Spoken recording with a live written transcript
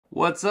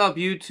What's up,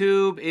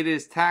 YouTube? It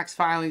is tax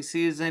filing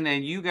season,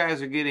 and you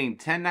guys are getting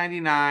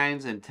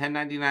 1099s and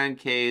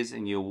 1099Ks,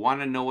 and you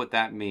want to know what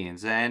that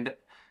means. And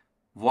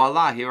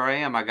voila, here I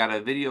am. I got a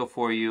video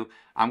for you.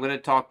 I'm going to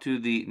talk to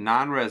the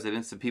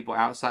non-residents, the people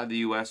outside the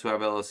U.S. who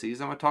have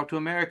LLCs. I'm going to talk to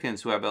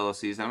Americans who have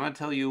LLCs. And I'm going to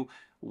tell you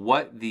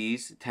what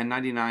these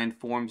 1099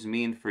 forms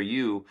mean for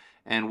you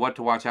and what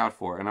to watch out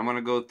for. And I'm going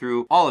to go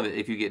through all of it.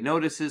 If you get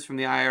notices from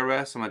the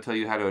IRS, I'm going to tell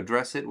you how to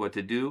address it, what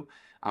to do.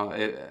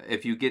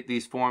 If you get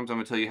these forms, I'm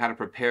going to tell you how to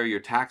prepare your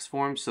tax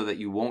forms so that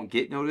you won't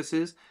get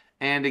notices.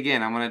 And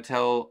again, I'm going to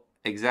tell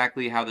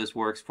exactly how this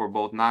works for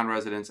both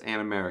non-residents and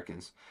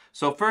Americans.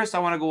 So first, I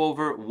want to go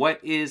over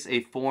what is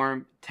a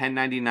Form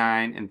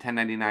 1099 and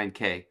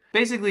 1099-K.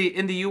 Basically,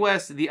 in the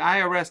U.S., the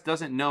IRS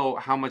doesn't know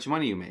how much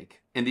money you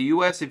make. In the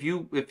U.S., if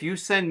you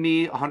send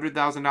me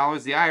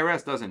 $100,000, the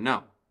IRS doesn't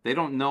know. They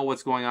don't know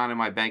what's going on in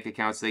my bank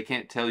accounts. They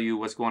can't tell you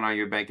what's going on in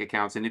your bank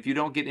accounts. And if you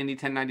don't get any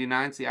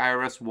 1099s, the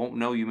IRS won't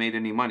know you made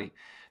any money.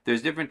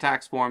 There's different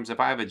tax forms.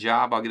 If I have a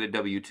job, I'll get a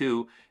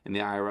W-2, and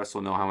the IRS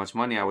will know how much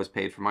money I was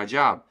paid for my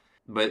job.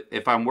 But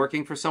if I'm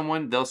working for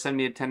someone, they'll send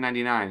me a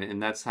 1099, and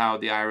that's how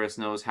the IRS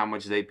knows how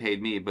much they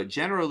paid me. But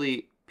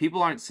generally,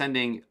 people aren't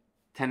sending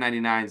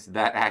 1099s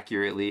that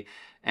accurately.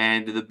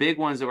 And the big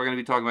ones that we're going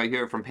to be talking about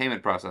here are from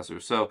payment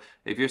processors. So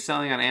if you're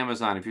selling on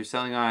Amazon, if you're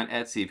selling on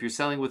Etsy, if you're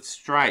selling with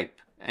Stripe,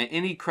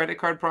 any credit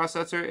card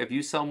processor, if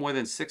you sell more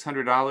than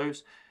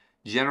 $600,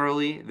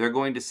 generally, they're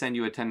going to send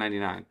you a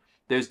 1099.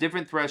 There's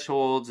different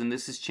thresholds, and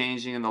this is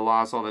changing in the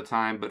laws all the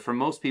time, but for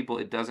most people,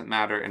 it doesn't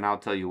matter, and I'll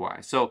tell you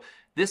why. So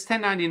this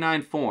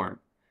 1099 form,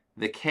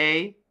 the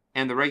K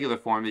and the regular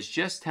form, is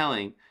just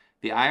telling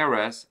the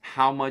IRS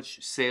how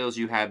much sales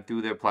you had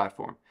through their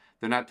platform.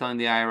 They're not telling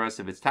the IRS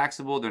if it's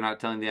taxable. They're not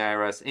telling the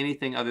IRS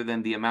anything other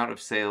than the amount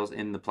of sales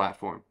in the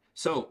platform.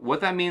 So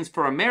what that means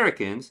for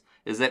Americans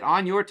is that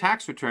on your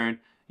tax return,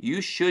 you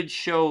should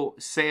show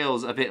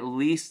sales of at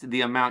least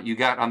the amount you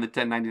got on the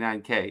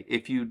 1099-K.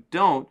 If you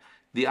don't,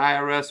 the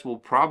IRS will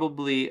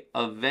probably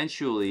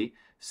eventually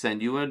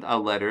send you a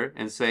letter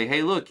and say,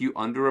 hey, look, you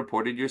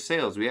underreported your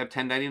sales. We have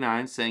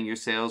 1099s saying your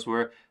sales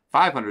were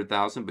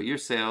 500,000, but your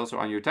sales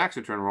on your tax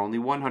return were only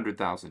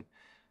 100,000.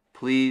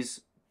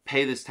 Please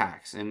pay this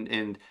tax.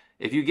 And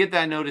if you get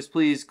that notice,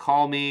 please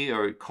call me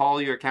or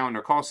call your accountant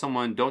or call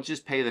someone. Don't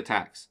just pay the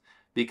tax,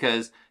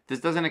 because this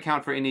doesn't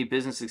account for any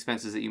business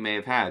expenses that you may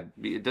have had.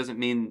 It doesn't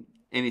mean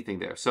anything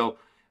there. So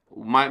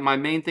my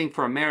main thing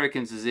for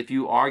Americans is if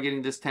you are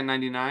getting this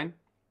 1099,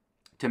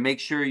 to make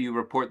sure you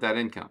report that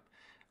income,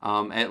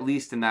 at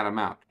least in that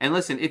amount. And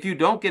listen, if you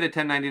don't get a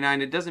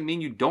 1099, it doesn't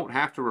mean you don't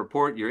have to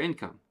report your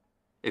income.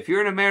 If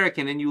you're an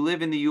American and you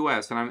live in the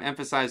U.S., and I'm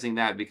emphasizing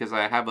that because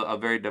I have a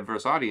very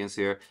diverse audience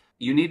here,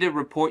 you need to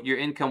report your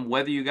income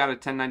whether you got a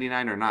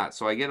 1099 or not.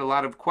 So I get a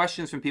lot of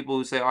questions from people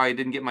who say, oh, I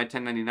didn't get my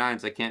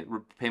 1099s, I can't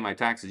pay my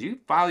taxes. You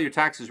file your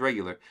taxes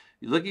regular.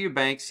 You look at your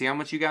bank, see how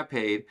much you got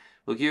paid,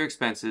 look at your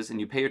expenses, and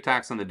you pay your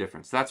tax on the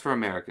difference. That's for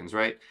Americans,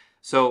 right?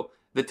 So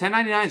the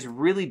 1099s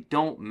really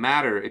don't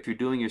matter if you're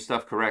doing your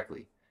stuff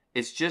correctly.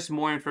 It's just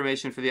more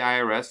information for the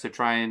IRS to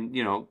try and,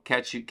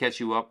 catch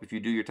you up if you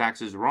do your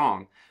taxes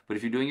wrong. But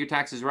if you're doing your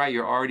taxes right,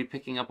 you're already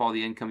picking up all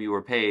the income you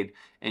were paid.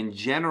 And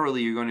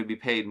generally, you're going to be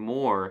paid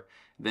more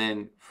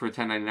than for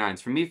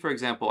 1099s. For me, for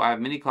example, I have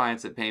many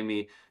clients that pay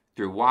me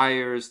through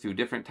wires, through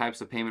different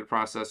types of payment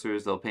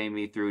processors. They'll pay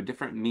me through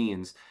different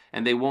means,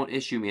 and they won't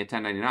issue me a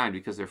 1099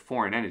 because they're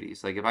foreign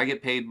entities. Like if I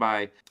get paid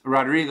by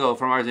Rodrigo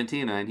from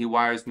Argentina and he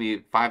wires me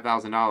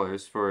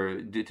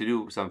 $5,000 to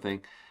do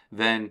something,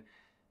 then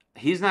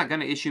he's not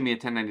going to issue me a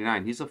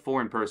 1099. He's a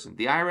foreign person.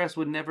 The IRS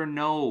would never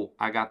know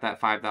I got that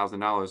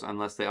 $5,000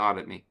 unless they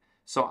audit me.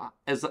 So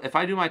if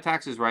I do my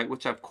taxes right,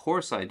 which of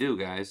course I do,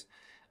 guys,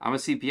 I'm a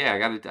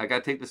CPA. I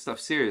gotta take this stuff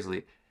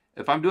seriously.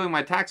 If I'm doing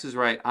my taxes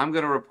right, I'm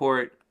going to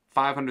report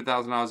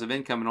 $500,000 of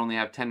income and only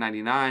have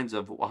 1099s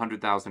of $100,000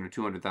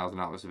 or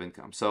 $200,000 of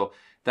income. So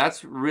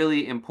that's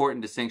really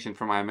important distinction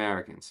for my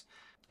Americans.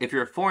 If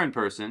you're a foreign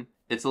person,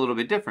 it's a little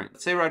bit different.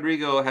 Say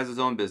Rodrigo has his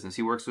own business.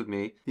 He works with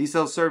me. He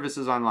sells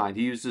services online.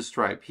 He uses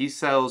Stripe. He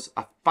sells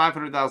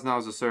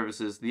 $500,000 of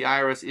services. The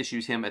IRS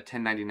issues him a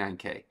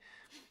 1099-K.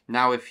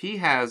 Now, if he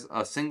has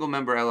a single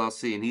member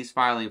LLC and he's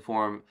filing a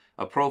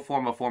pro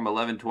forma form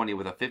 1120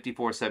 with a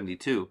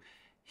 5472,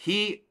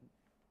 he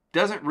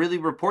doesn't really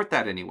report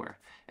that anywhere.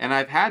 And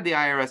I've had the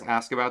IRS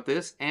ask about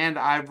this, and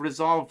I've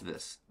resolved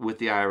this with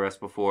the IRS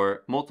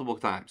before multiple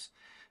times.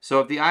 So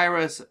if the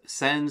IRS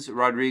sends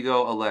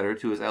Rodrigo a letter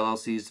to his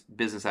LLC's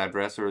business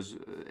address, or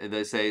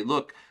they say,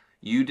 look,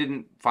 you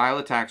didn't file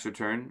a tax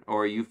return,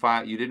 or you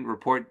didn't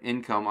report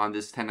income on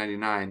this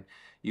 1099,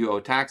 you owe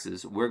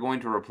taxes, we're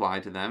going to reply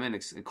to them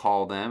and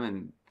call them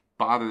and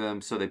bother them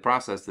so they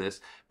process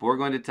this. But we're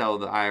going to tell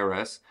the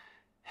IRS,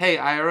 hey,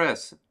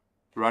 IRS,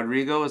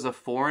 Rodrigo is a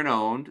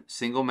foreign-owned,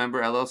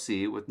 single-member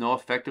LLC with no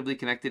effectively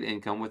connected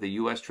income with a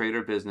U.S. trade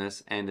or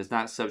business and is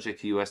not subject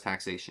to U.S.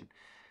 taxation.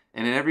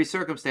 And in every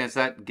circumstance,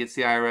 that gets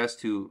the IRS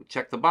to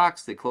check the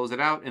box, they close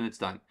it out, and it's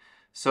done.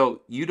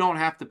 So you don't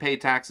have to pay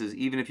taxes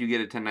even if you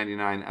get a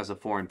 1099 as a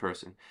foreign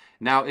person.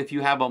 Now, if you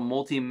have a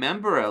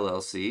multi-member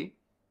LLC,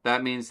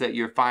 that means that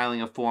you're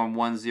filing a form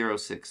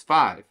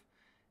 1065.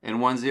 And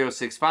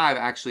 1065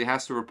 actually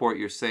has to report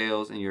your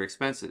sales and your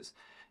expenses.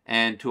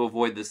 And to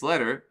avoid this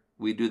letter,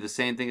 we do the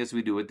same thing as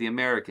we do with the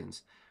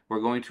Americans. We're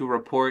going to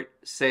report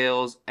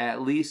sales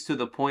at least to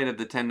the point of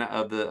the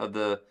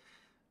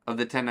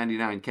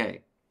 1099K.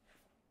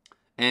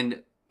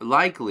 And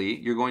likely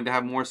you're going to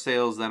have more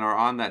sales than are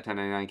on that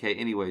 1099K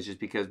anyways, just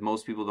because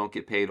most people don't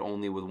get paid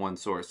only with one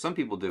source. Some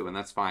people do, and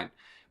that's fine.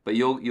 But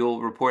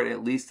you'll report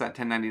at least that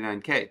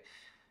 1099K.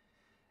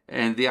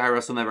 And the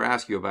IRS will never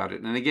ask you about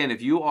it. And again,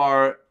 if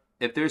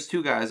there's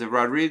two guys, if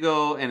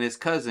Rodrigo and his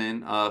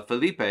cousin,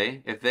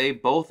 Felipe, if they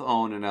both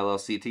own an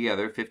LLC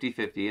together,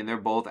 50-50, and they're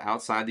both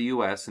outside the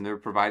US and they're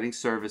providing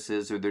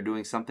services or they're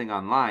doing something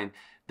online,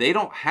 they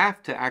don't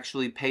have to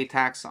actually pay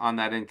tax on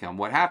that income.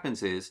 What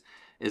happens is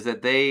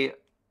that they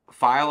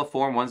file a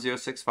form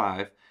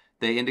 1065,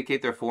 they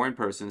indicate they're foreign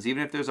persons.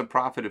 Even if there's a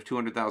profit of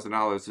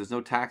 $200,000, there's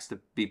no tax to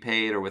be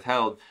paid or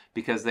withheld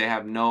because they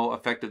have no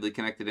effectively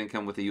connected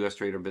income with a U.S.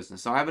 trade or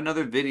business. So I have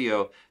another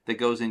video that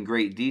goes in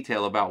great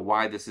detail about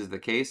why this is the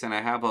case, and I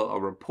have a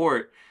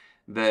report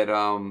that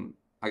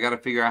I got to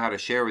figure out how to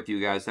share with you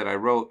guys that I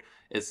wrote.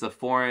 It's the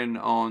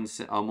Foreign-Owned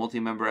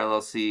Multi-Member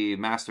LLC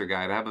Master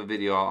Guide. I have a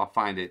video, I'll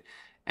find it,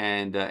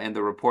 and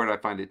the report, I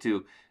find it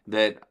too,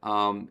 that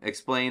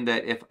explain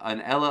that if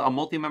a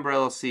multi-member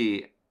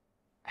LLC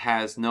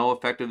has no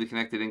effectively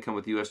connected income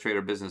with U.S. trade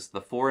or business,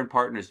 the foreign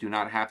partners do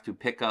not have to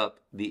pick up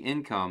the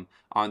income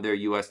on their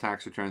U.S.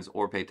 tax returns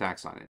or pay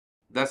tax on it.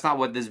 That's not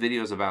what this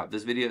video is about.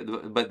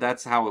 But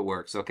that's how it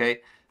works,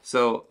 okay?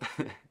 So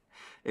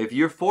if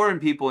you're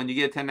foreign people and you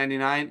get a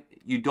 1099,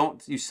 you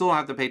still don't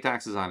have to pay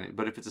taxes on it.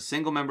 But if it's a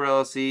single member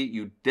LLC,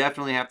 you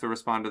definitely have to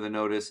respond to the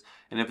notice.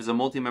 And if it's a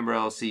multi-member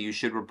LLC, you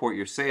should report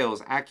your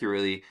sales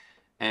accurately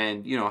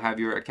and have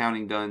your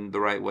accounting done the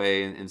right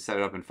way and set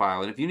it up and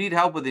file. And if you need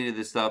help with any of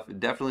this stuff,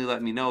 definitely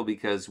let me know,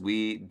 because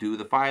we do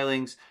the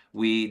filings.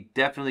 We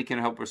definitely can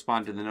help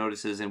respond to the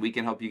notices, and we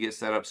can help you get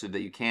set up so that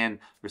you can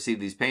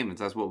receive these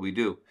payments. That's what we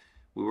do.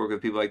 We work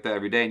with people like that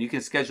every day. And you can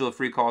schedule a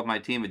free call with my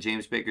team at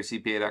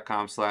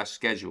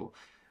jamesbakercpa.com/schedule.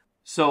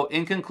 So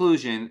in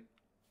conclusion,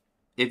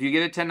 if you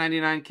get a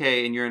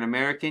 1099K and you're an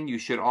American, you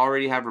should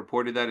already have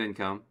reported that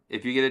income.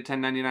 If you get a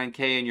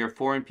 1099K and you're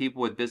foreign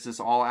people with business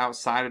all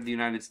outside of the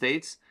United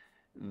States,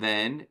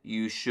 then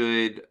you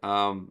should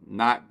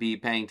not be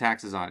paying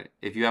taxes on it.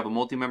 If you have a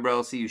multi-member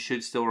LLC, you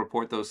should still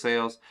report those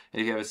sales.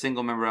 And if you have a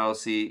single member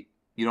LLC,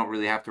 you don't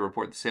really have to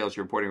report the sales.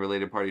 You're reporting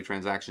related party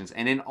transactions.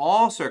 And in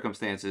all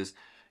circumstances,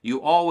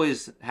 you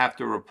always have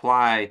to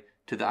reply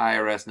to the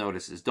IRS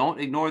notices. Don't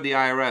ignore the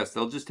IRS.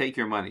 They'll just take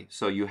your money.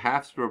 So you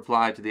have to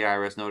reply to the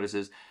IRS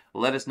notices.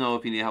 Let us know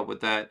if you need help with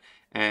that.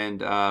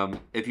 And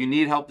if you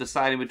need help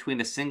deciding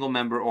between a single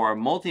member or a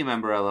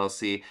multi-member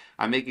LLC,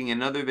 I'm making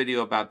another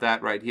video about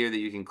that right here that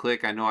you can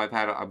click. I know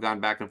I've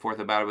gone back and forth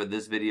about it, but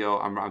this video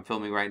I'm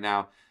filming right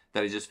now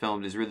that I just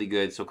filmed is really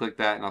good. So click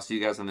that, and I'll see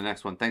you guys on the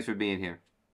next one. Thanks for being here.